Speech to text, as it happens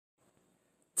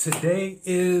Today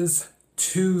is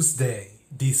Tuesday,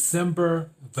 December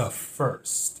the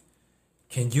 1st.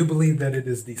 Can you believe that it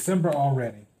is December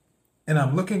already? And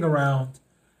I'm looking around,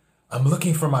 I'm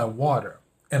looking for my water,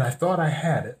 and I thought I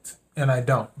had it, and I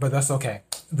don't, but that's okay.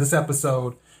 This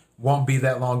episode won't be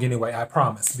that long anyway, I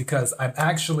promise, because I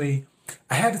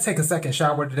had to take a second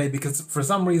shower today because for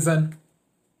some reason,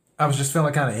 I was just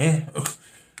feeling kind of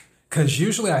because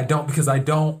usually I don't, because I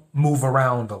don't move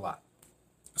around a lot.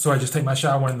 So I just take my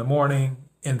shower in the morning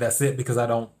and that's it, because I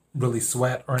don't really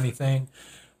sweat or anything.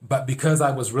 But because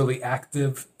I was really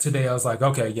active today, I was like,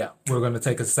 okay, yeah, we're going to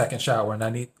take a second shower, and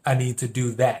I need to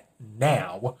do that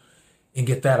now and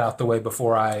get that out the way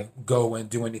before I go and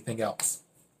do anything else.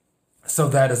 So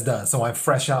that is done. So I'm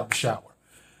fresh out the shower.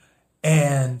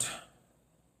 And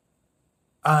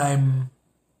I'm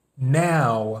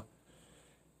now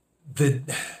the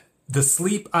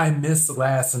sleep I missed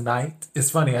last night.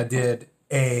 It's funny, I did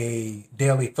a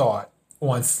daily thought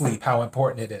on sleep, how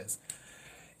important it is.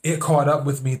 It caught up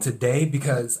with me today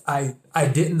because I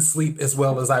didn't sleep as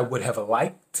well as I would have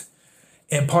liked.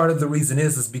 And part of the reason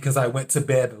is because I went to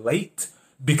bed late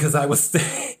because I was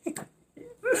staying.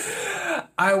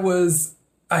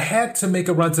 I had to make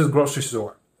a run to the grocery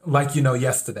store, like,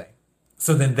 yesterday.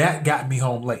 So then that got me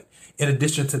home late. In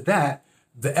addition to that,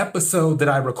 the episode that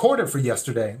I recorded for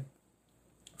yesterday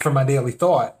for my daily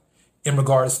thought in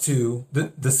regards to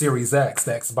the Series X,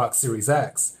 the Xbox Series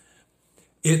X,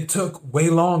 it took way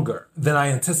longer than I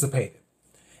anticipated.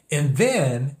 And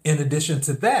then, in addition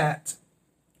to that,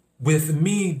 with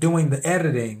me doing the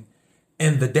editing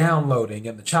and the downloading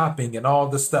and the chopping and all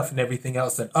the stuff and everything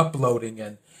else and uploading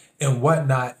and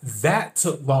whatnot, that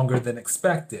took longer than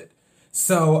expected.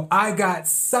 So I got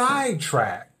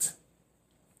sidetracked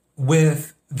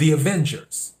with the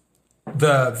Avengers,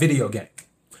 the video game.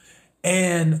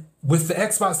 And with the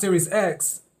Xbox Series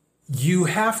X, you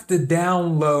have to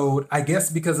download, I guess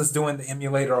because it's doing the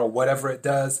emulator or whatever it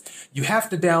does, you have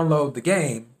to download the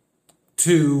game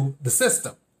to the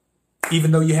system,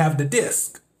 even though you have the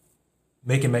disc.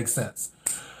 Make it make sense.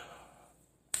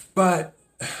 But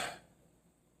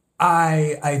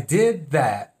I did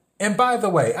that. And by the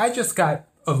way, I just got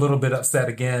a little bit upset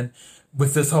again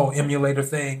with this whole emulator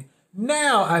thing.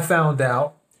 Now I found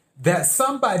out that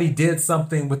somebody did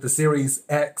something with the Series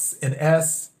X and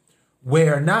S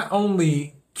where not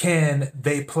only can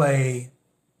they play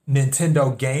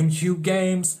Nintendo GameCube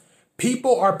games,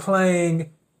 people are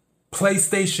playing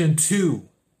PlayStation 2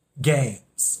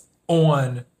 games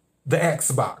on the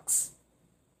Xbox.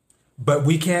 But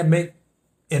we can't make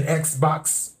an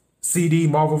Xbox CD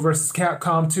Marvel vs.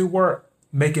 Capcom 2 work.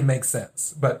 Make it make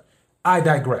sense. But I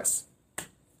digress.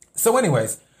 So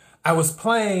anyways, I was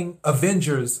playing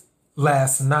Avengers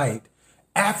last night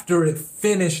after it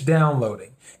finished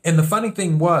downloading. And the funny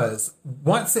thing was,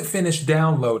 once it finished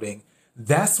downloading,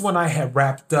 that's when I had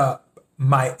wrapped up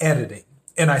my editing.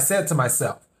 And I said to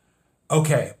myself,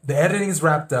 okay, the editing is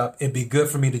wrapped up. It'd be good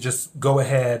for me to just go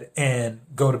ahead and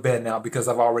go to bed now because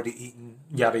I've already eaten,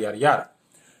 yada, yada, yada.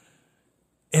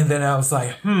 And then I was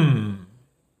like,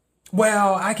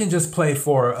 well, I can just play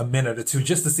for a minute or two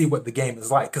just to see what the game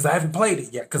is like, because I haven't played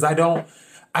it yet, because I don't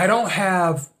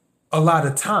have a lot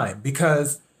of time,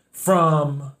 because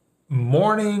from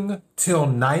morning till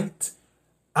night,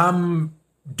 I'm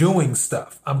doing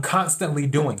stuff. I'm constantly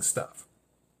doing stuff.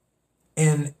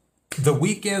 And the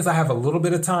weekends, I have a little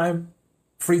bit of time,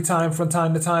 free time from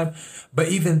time to time. But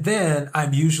even then,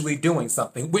 I'm usually doing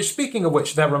something. Which, speaking of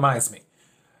which, that reminds me.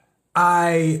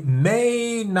 I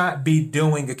may not be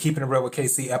doing a Keeping It Real with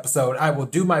KC episode. I will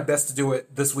do my best to do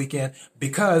it this weekend,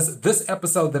 because this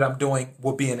episode that I'm doing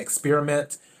will be an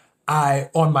experiment.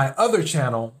 On my other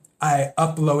channel, I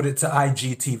uploaded to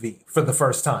IGTV for the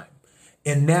first time.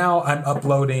 And now I'm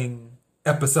uploading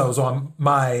episodes on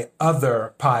my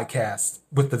other podcast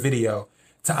with the video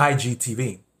to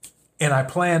IGTV. And I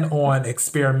plan on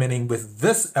experimenting with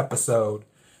this episode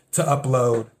to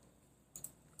upload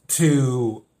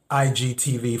to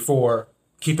IGTV for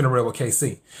Keeping It Real with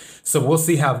KC. So we'll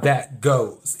see how that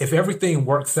goes. If everything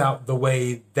works out the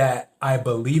way that I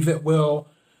believe it will,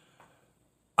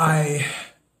 I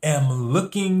am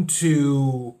looking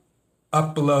to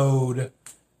upload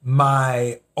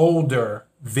my older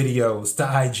videos to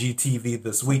IGTV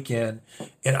this weekend,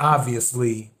 and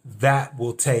obviously that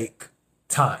will take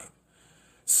time.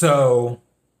 So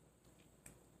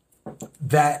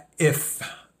that if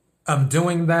I'm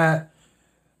doing that,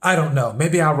 I don't know,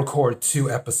 maybe I'll record 2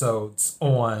 episodes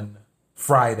on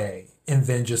Friday and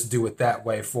then just do it that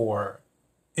way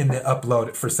and then upload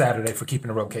it for Saturday for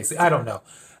Keeping It Real Casey. I don't know.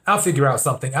 I'll figure out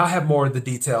something. I'll have more of the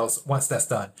details once that's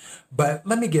done. But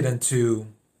let me get into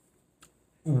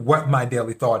what my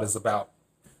daily thought is about.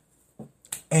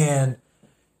 And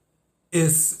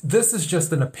this is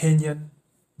just an opinion.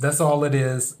 That's all it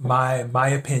is. My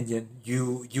opinion.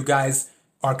 You guys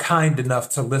are kind enough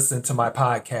to listen to my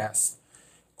podcast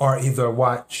or either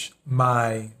watch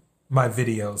my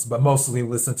videos, but mostly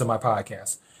listen to my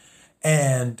podcast.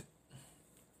 And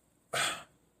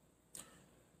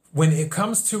when it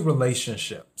comes to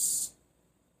relationships,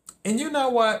 and you know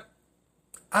what?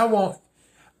 I will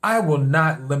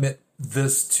not limit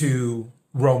this to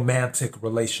romantic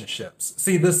relationships.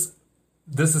 See, this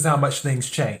is how much things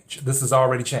change. This has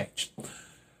already changed.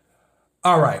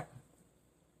 All right.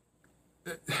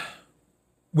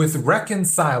 With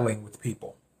reconciling with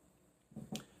people,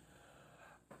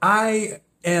 I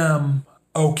am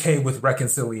okay with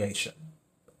reconciliation.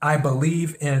 I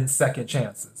believe in second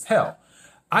chances. Hell,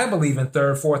 I believe in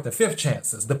third, fourth, and fifth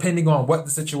chances, depending on what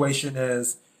the situation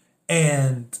is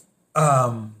and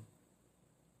who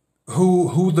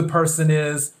the person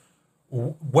is,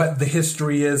 what the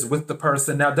history is with the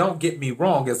person. Now, don't get me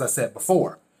wrong, as I said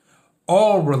before,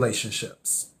 all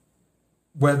relationships,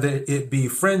 whether it be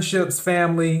friendships,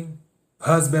 family,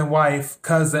 husband, wife,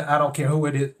 cousin, I don't care who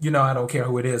it is, I don't care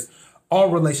who it is, all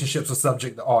relationships are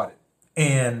subject to audit.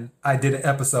 And I did an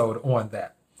episode on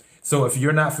that. So if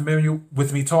you're not familiar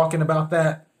with me talking about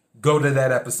that, go to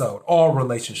that episode. All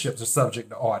relationships are subject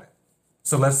to audit.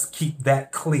 So let's keep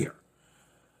that clear.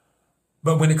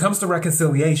 But when it comes to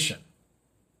reconciliation,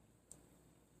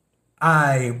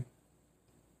 I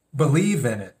believe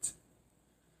in it.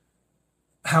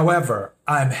 However,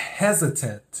 I'm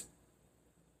hesitant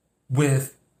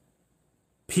with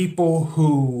people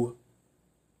who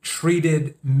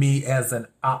treated me as an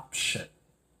option,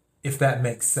 if that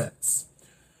makes sense.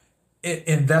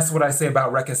 And that's what I say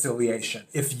about reconciliation.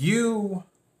 If you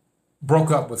broke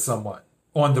up with someone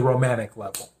on the romantic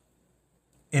level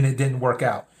and it didn't work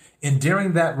out, and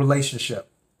during that relationship,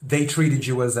 they treated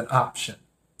you as an option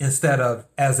instead of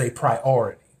as a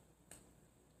priority,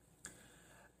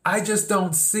 I just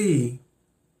don't see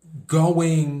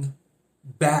going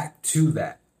back to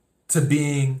that, to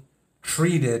being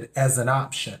treated as an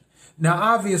option. Now,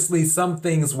 obviously, some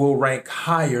things will rank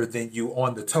higher than you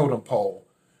on the totem pole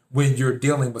when you're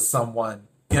dealing with someone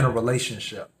in a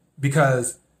relationship.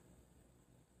 Because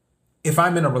if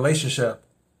I'm in a relationship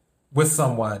with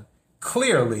someone,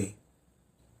 clearly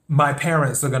my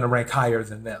parents are going to rank higher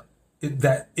than them.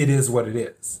 It is what it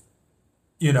is.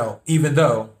 Even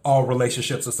though all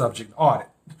relationships are subject to audit.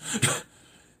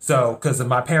 So, because if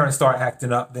my parents start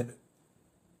acting up, then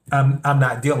I'm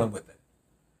not dealing with it.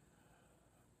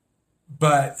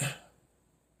 But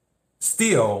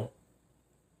still,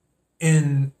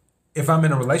 if I'm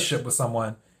in a relationship with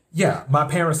someone, yeah, my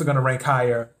parents are going to rank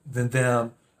higher than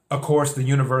them. Of course, the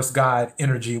universe, God,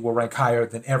 energy will rank higher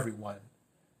than everyone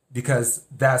because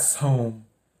that's whom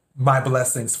my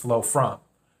blessings flow from.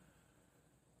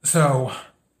 So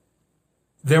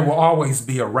there will always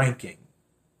be a ranking.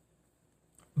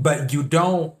 But you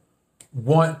don't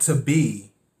want to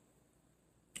be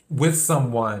with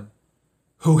someone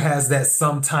who has that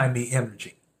sometimey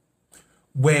energy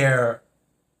where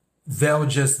they'll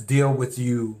just deal with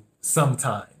you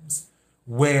sometimes,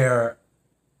 and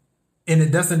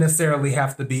it doesn't necessarily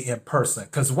have to be in person.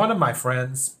 Because one of my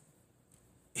friends,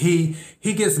 he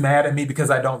gets mad at me because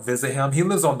I don't visit him. He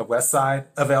lives on the west side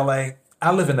of LA.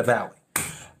 I live in the valley.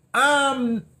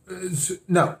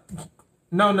 No.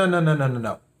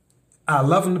 I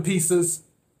love him to pieces,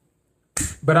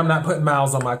 but I'm not putting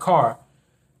miles on my car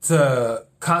to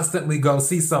constantly go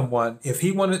see someone. If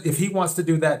he wants to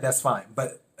do that, that's fine.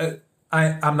 But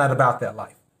I'm not about that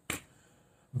life.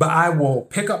 But I will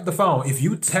pick up the phone. If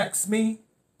you text me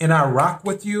and I rock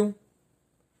with you,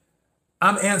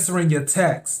 I'm answering your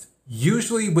text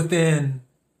usually within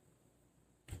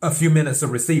a few minutes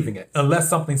of receiving it, unless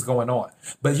something's going on.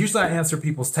 But usually I answer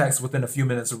people's texts within a few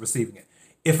minutes of receiving it,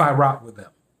 if I rock with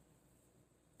them.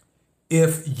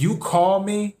 If you call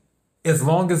me, as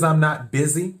long as I'm not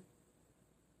busy,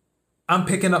 I'm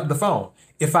picking up the phone.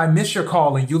 If I miss your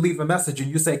call and you leave a message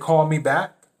and you say, call me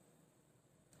back,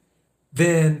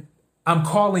 then I'm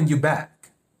calling you back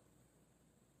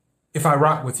if I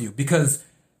rock with you. Because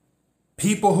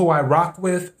people who I rock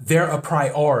with, they're a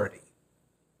priority.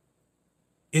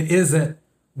 It isn't,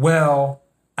 well,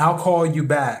 I'll call you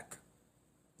back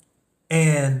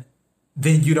and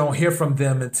then you don't hear from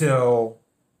them until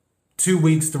 2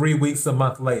 weeks, 3 weeks, a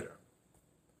month later.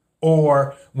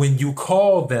 Or when you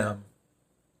call them,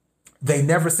 they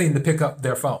never seem to pick up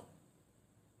their phone.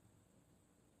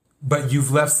 But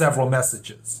you've left several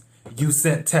messages. You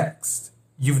sent text.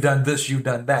 You've done this, you've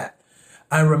done that.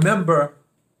 I remember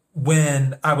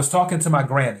when I was talking to my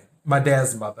granny, my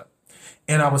dad's mother,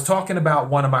 and I was talking about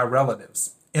one of my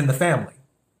relatives in the family.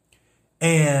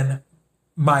 And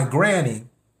my granny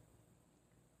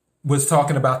was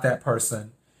talking about that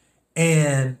person.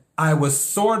 And I was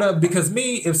sort of, because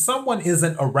me, if someone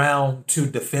isn't around to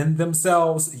defend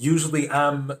themselves, usually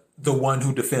I'm the one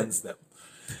who defends them.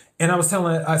 And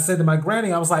I said to my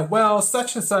granny, I was like, well,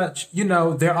 such and such,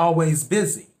 they're always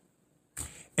busy.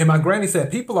 And my granny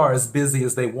said, people are as busy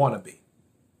as they want to be.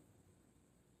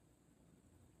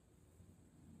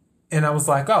 And I was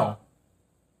like, oh,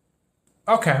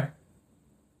 okay.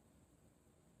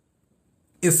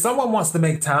 If someone wants to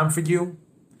make time for you,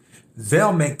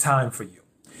 they'll make time for you.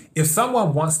 If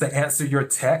someone wants to answer your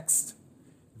text,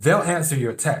 they'll answer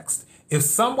your text. If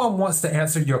someone wants to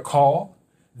answer your call,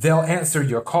 they'll answer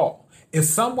your call. If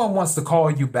someone wants to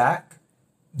call you back,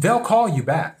 they'll call you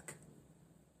back.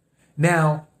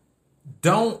 Now,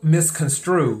 don't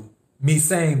misconstrue me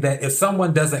saying that if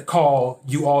someone doesn't call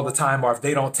you all the time, or if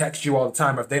they don't text you all the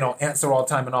time, or if they don't answer all the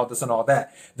time and all this and all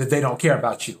that, that they don't care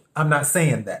about you. I'm not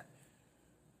saying that.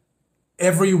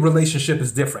 Every relationship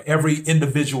is different. Every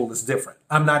individual is different.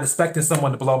 I'm not expecting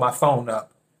someone to blow my phone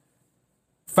up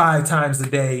 5 times a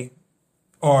day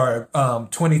or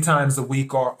 20 times a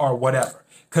week or whatever,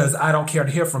 because I don't care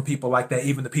to hear from people like that,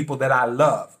 even the people that I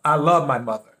love. I love my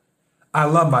mother. I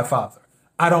love my father.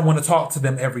 I don't want to talk to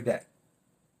them every day.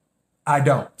 I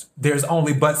don't. There's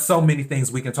only but so many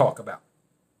things we can talk about.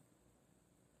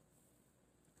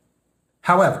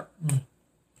 However,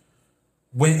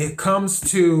 when it comes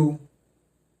to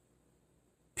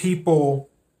people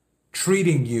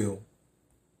treating you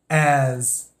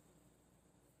as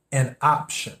an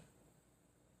option,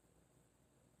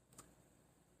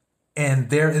 and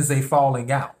there is a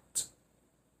falling out,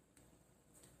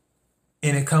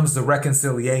 and it comes to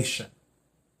reconciliation,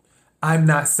 I'm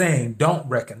not saying don't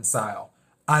reconcile.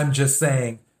 I'm just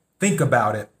saying think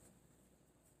about it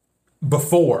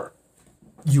before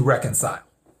you reconcile.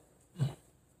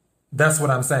 That's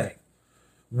what I'm saying.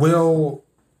 Will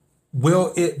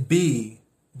it be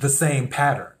the same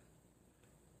pattern?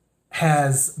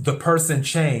 Has the person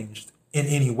changed in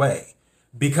any way?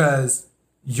 Because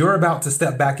you're about to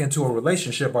step back into a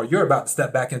relationship, or you're about to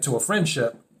step back into a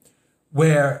friendship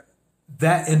where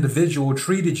that individual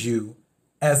treated you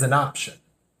as an option.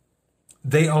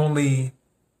 They only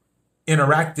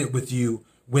interacted with you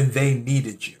when they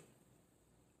needed you,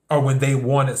 or when they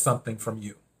wanted something from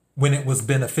you, when it was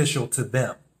beneficial to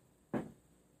them.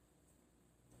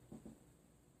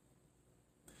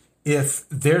 If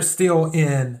they're still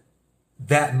in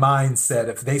that mindset,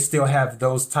 if they still have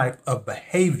those type of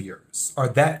behaviors, or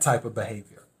that type of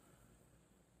behavior,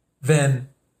 then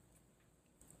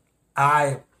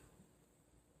I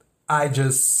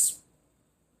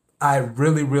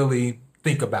really, really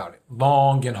think about it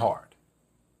long and hard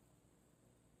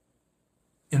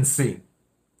and see.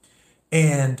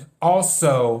 And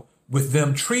also, with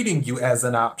them treating you as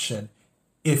an option,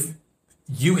 if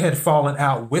you had fallen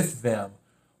out with them,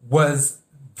 was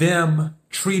them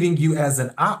treating you as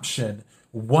an option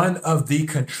one of the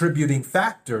contributing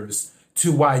factors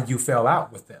to why you fell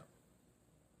out with them?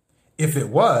 If it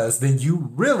was, then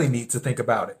you really need to think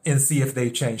about it and see if they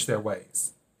changed their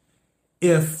ways.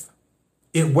 If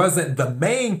it wasn't the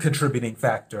main contributing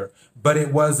factor, but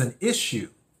it was an issue,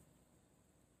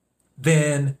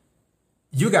 then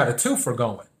you got a twofer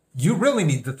going. You really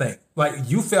need to think. Like,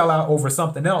 you fell out over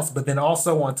something else, but then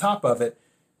also on top of it,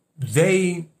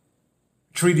 they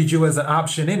treated you as an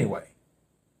option anyway.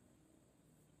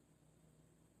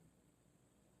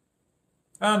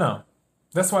 I don't know.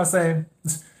 That's why I say,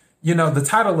 the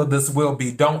title of this will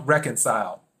be Don't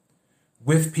Reconcile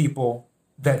with People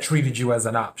That Treated You as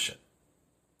an Option.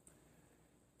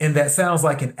 And that sounds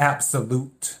like an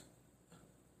absolute.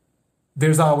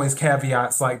 There's always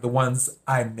caveats like the ones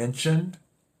I mentioned.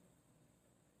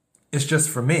 It's just,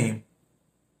 for me,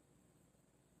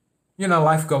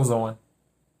 life goes on.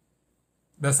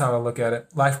 That's how I look at it.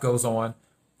 Life goes on.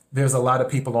 There's a lot of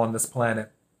people on this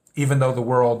planet. Even though the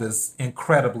world is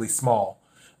incredibly small,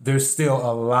 there's still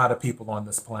a lot of people on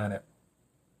this planet.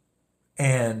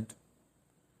 And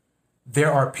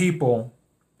there are people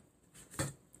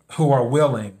who are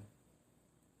willing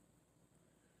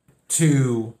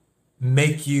to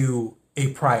make you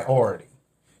a priority.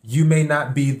 You may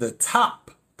not be the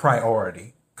top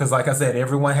priority, because like I said,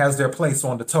 everyone has their place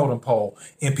on the totem pole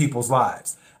in people's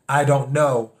lives. I don't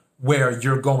know where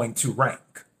you're going to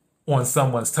rank on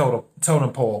someone's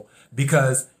totem pole,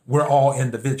 because we're all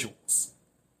individuals.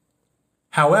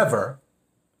 However,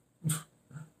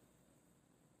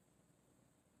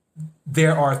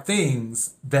 there are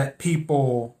things that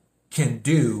people can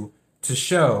do to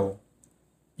show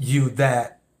you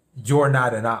that you're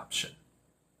not an option.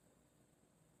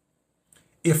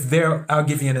 I'll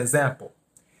give you an example.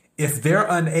 If they're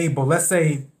unable, let's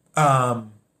say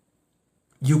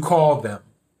you call them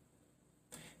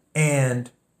and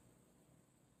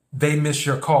they miss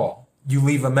your call, you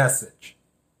leave a message.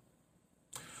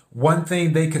 One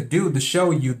thing they could do to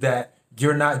show you that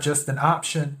you're not just an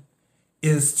option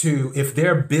is to, if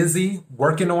they're busy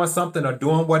working on something or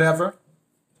doing whatever,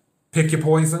 pick your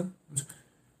poison,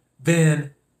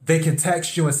 then they can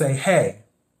text you and say, hey,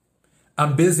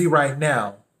 I'm busy right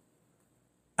now.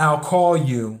 I'll call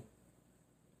you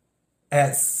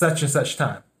at such and such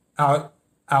time. I'll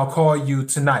call you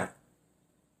tonight,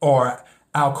 or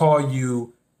I'll call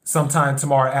you sometime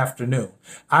tomorrow afternoon.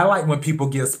 I like when people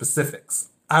give specifics.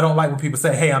 I don't like when people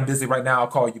say, hey, I'm busy right now, I'll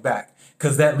call you back,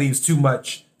 because that leaves too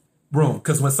much room.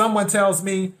 Because when someone tells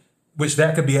me, which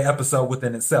that could be an episode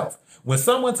within itself, when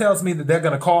someone tells me that they're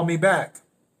going to call me back,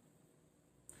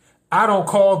 I don't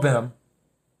call them.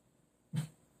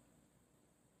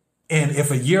 And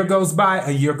if a year goes by,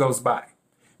 a year goes by.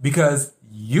 Because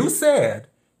you said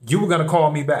you were going to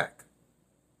call me back.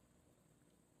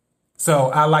 So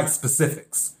I like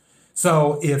specifics.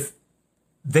 So if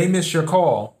they miss your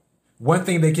call, one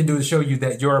thing they can do to show you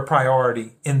that you're a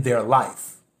priority in their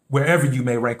life, wherever you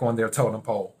may rank on their totem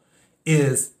pole,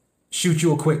 is shoot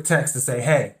you a quick text to say,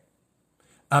 hey,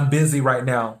 I'm busy right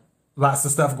now. Lots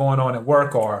of stuff going on at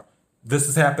work, or this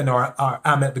has happened, or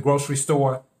I'm at the grocery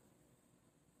store.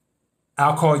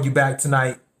 I'll call you back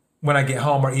tonight when I get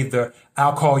home, or either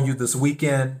I'll call you this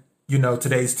weekend. You know,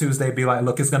 today's Tuesday. Be like,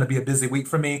 look, it's going to be a busy week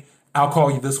for me. I'll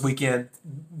call you this weekend.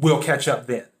 We'll catch up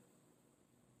then.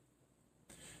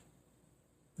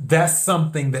 That's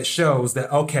something that shows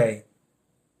that, okay,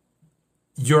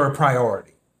 you're a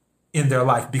priority in their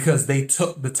life because they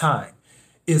took the time.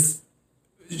 It's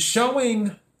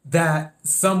showing that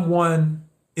someone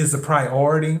is a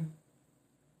priority.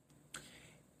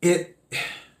 It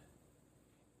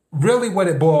really, what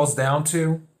it boils down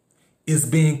to is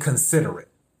being considerate.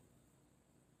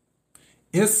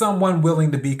 Is someone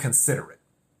willing to be considerate?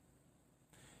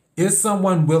 Is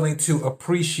someone willing to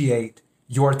appreciate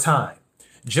your time?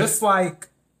 Just like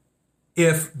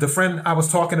if the friend I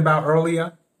was talking about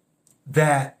earlier,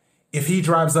 that if he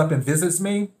drives up and visits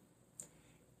me,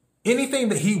 anything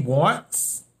that he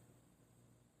wants,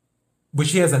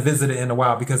 which he hasn't visited in a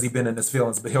while because he's been in his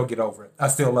feelings, but he'll get over it. I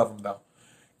still love him though.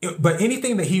 But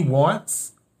anything that he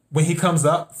wants when he comes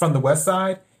up from the west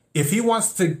side, if he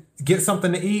wants to get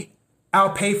something to eat,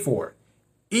 I'll pay for it.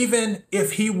 Even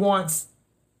if he wants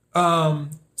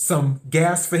some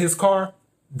gas for his car,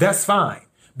 that's fine.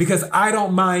 Because I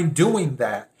don't mind doing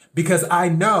that, because I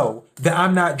know that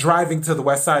I'm not driving to the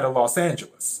west side of Los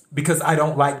Angeles, because I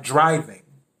don't like driving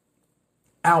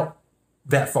out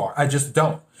that far. I just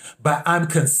don't. But I'm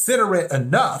considerate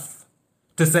enough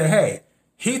to say, hey,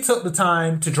 he took the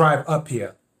time to drive up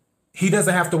here. He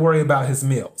doesn't have to worry about his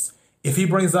meals. If he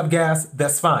brings up gas,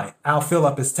 that's fine. I'll fill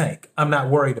up his tank. I'm not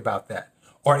worried about that.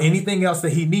 Or anything else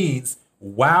that he needs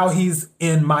while he's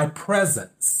in my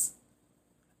presence,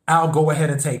 I'll go ahead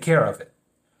and take care of it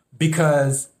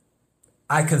because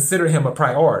I consider him a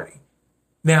priority.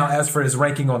 Now, as for his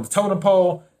ranking on the totem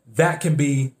pole, that can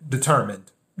be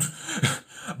determined.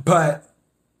 But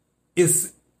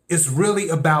it's really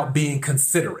about being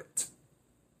considerate.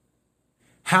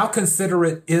 How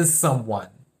considerate is someone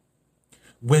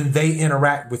when they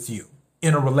interact with you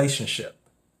in a relationship?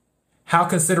 How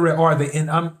considerate are they? And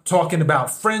I'm talking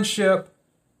about friendship,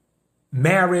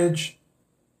 marriage,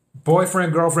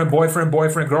 boyfriend, girlfriend, boyfriend,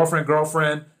 boyfriend, girlfriend,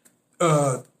 girlfriend,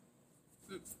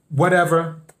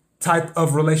 whatever type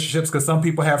of relationships, because some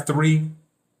people have 3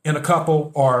 in a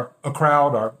couple or a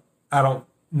crowd, or I don't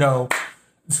know,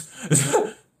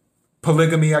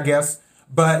 polygamy, I guess.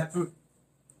 But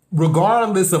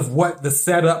regardless of what the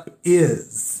setup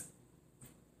is,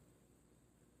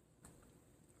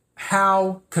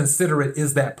 how considerate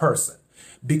is that person?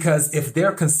 Because if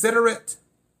they're considerate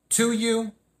to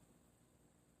you,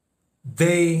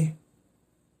 they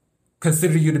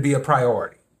consider you to be a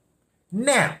priority.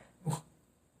 Now,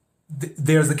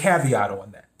 there's a caveat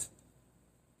on that.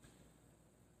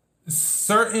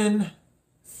 Certain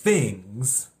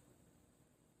things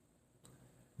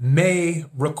may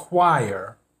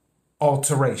require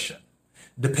alteration,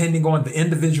 depending on the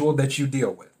individual that you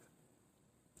deal with.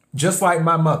 Just like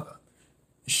my mother,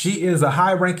 she is a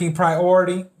high-ranking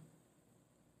priority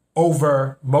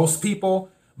over most people,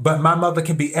 but my mother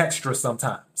can be extra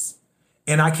sometimes,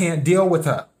 and I can't deal with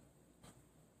her,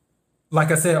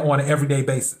 like I said, on an everyday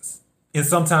basis, and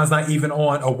sometimes not even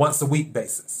on a once-a-week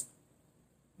basis.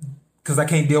 because I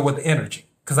can't deal with the energy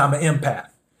because I'm an empath.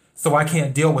 So I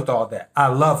can't deal with all that. I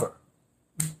love her.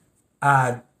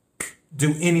 I'd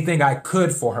do anything I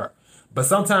could for her. But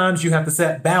sometimes you have to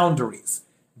set boundaries.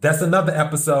 That's another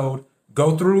episode.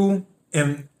 Go through,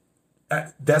 and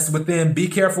that's within. Be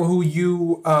careful who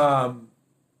you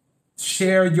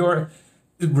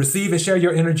receive and share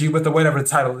your energy with, or whatever the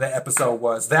title of that episode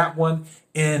was. That one.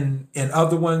 In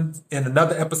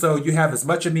another episode, you have as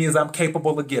much of me as I'm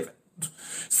capable of giving.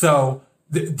 So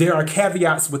there are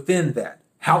caveats within that.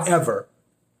 However,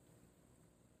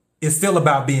 it's still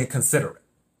about being considerate.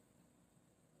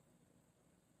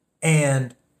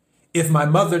 And if my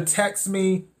mother texts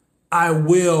me, I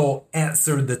will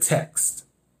answer the text,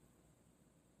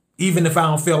 even if I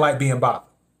don't feel like being bothered.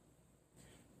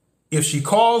 If she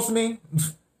calls me,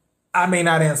 I may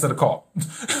not answer the call,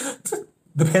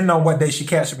 depending on what day she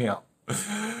catches me on.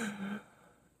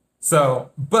 So,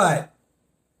 but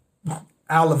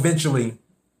I'll eventually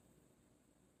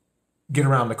get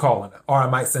around to calling her, or I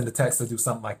might send a text or do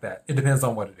something like that. It depends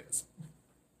on what it is.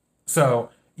 So,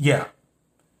 yeah.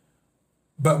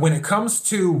 But when it comes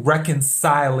to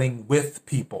reconciling with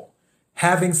people,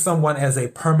 having someone as a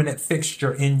permanent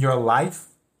fixture in your life,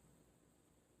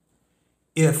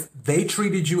 if they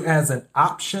treated you as an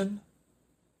option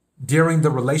during the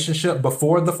relationship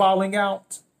before the falling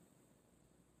out,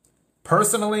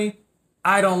 personally,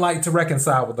 I don't like to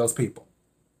reconcile with those people.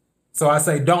 So I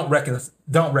say don't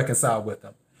reconcile with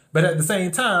them. But at the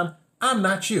same time, I'm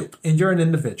not you, and you're an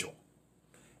individual.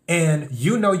 And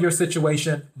you know your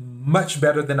situation much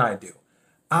better than I do.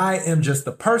 I am just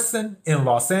a person in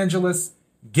Los Angeles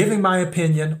giving my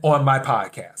opinion on my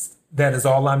podcast. That is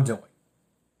all I'm doing.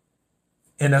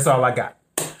 And that's all I got.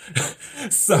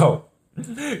 So,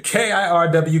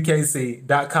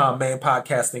 KIRWKC.com, main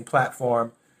podcasting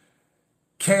platform.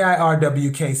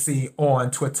 KIRWKC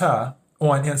on Twitter,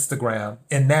 on Instagram.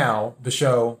 And now the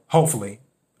show, hopefully,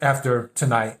 after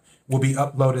tonight, will be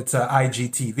uploaded to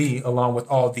IGTV along with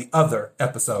all the other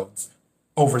episodes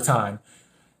over time.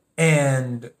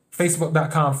 And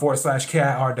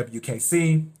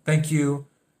Facebook.com/KIRWKC. Thank you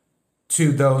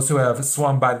to those who have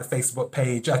swung by the Facebook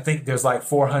page. I think there's like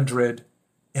 400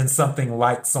 and something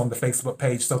likes on the Facebook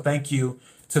page. So thank you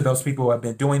to those people who have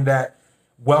been doing that.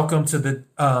 Welcome to the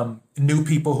new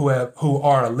people who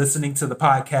are listening to the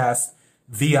podcast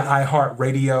via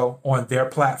iHeartRadio on their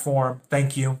platform.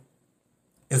 Thank you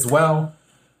as well.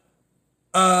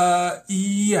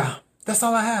 Yeah, that's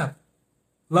all I have.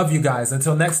 Love you guys.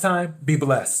 Until next time, be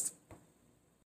blessed.